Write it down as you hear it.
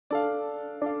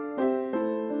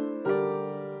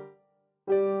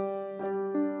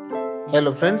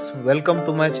Hello friends, welcome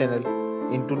to my channel.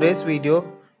 In today's video,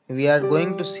 we are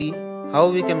going to see how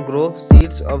we can grow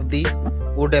seeds of the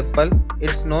wood apple.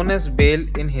 It's known as BEAL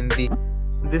in Hindi.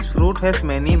 This fruit has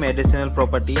many medicinal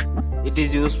properties. It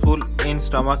is useful in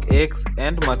stomach aches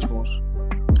and much more.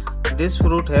 This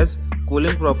fruit has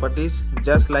cooling properties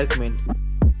just like mint.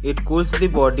 It cools the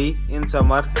body in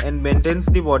summer and maintains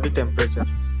the body temperature.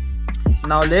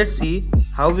 Now let's see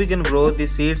how we can grow the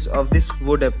seeds of this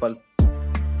wood apple.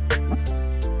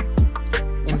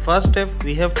 In first step,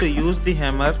 we have to use the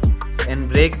hammer and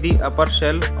break the upper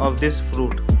shell of this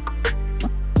fruit.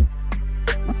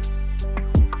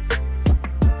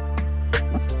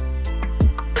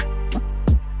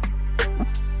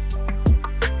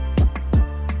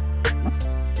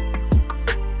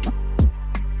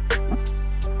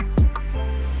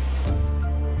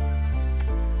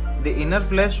 The inner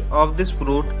flesh of this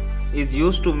fruit is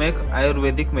used to make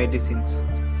ayurvedic medicines.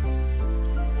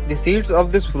 The seeds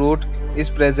of this fruit is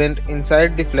present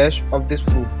inside the flesh of this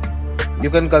fruit. You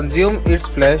can consume its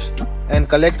flesh and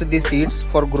collect the seeds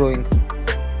for growing.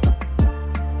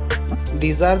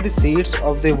 These are the seeds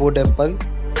of the wood apple.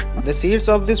 The seeds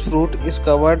of this fruit is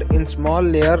covered in small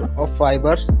layer of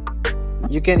fibers.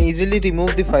 You can easily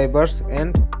remove the fibers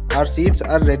and our seeds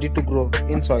are ready to grow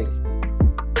in soil.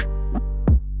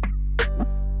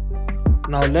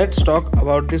 Now let's talk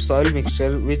about the soil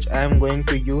mixture which I am going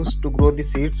to use to grow the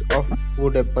seeds of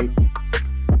wood apple.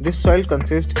 This soil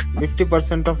consists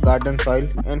 50% of garden soil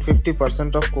and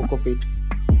 50% of coco peat.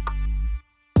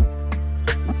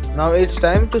 Now it's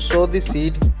time to sow the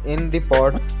seed in the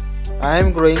pot. I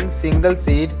am growing single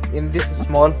seed in this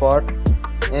small pot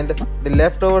and the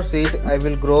leftover seed I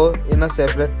will grow in a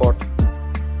separate pot.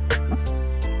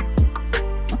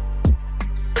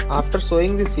 After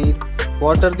sowing the seed,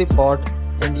 water the pot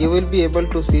and you will be able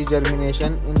to see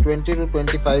germination in 20 to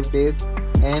 25 days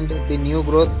and the new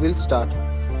growth will start.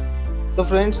 So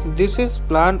friends, this is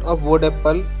plant of wood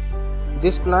apple.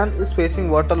 This plant is facing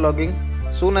waterlogging.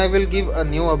 Soon I will give a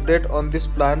new update on this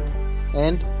plant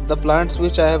and the plants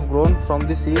which I have grown from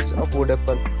the seeds of wood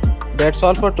apple. That's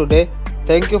all for today.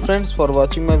 Thank you friends for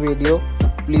watching my video.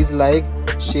 Please like,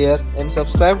 share and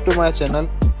subscribe to my channel.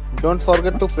 Don't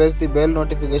forget to press the bell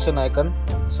notification icon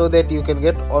so that you can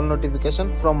get all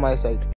notification from my side.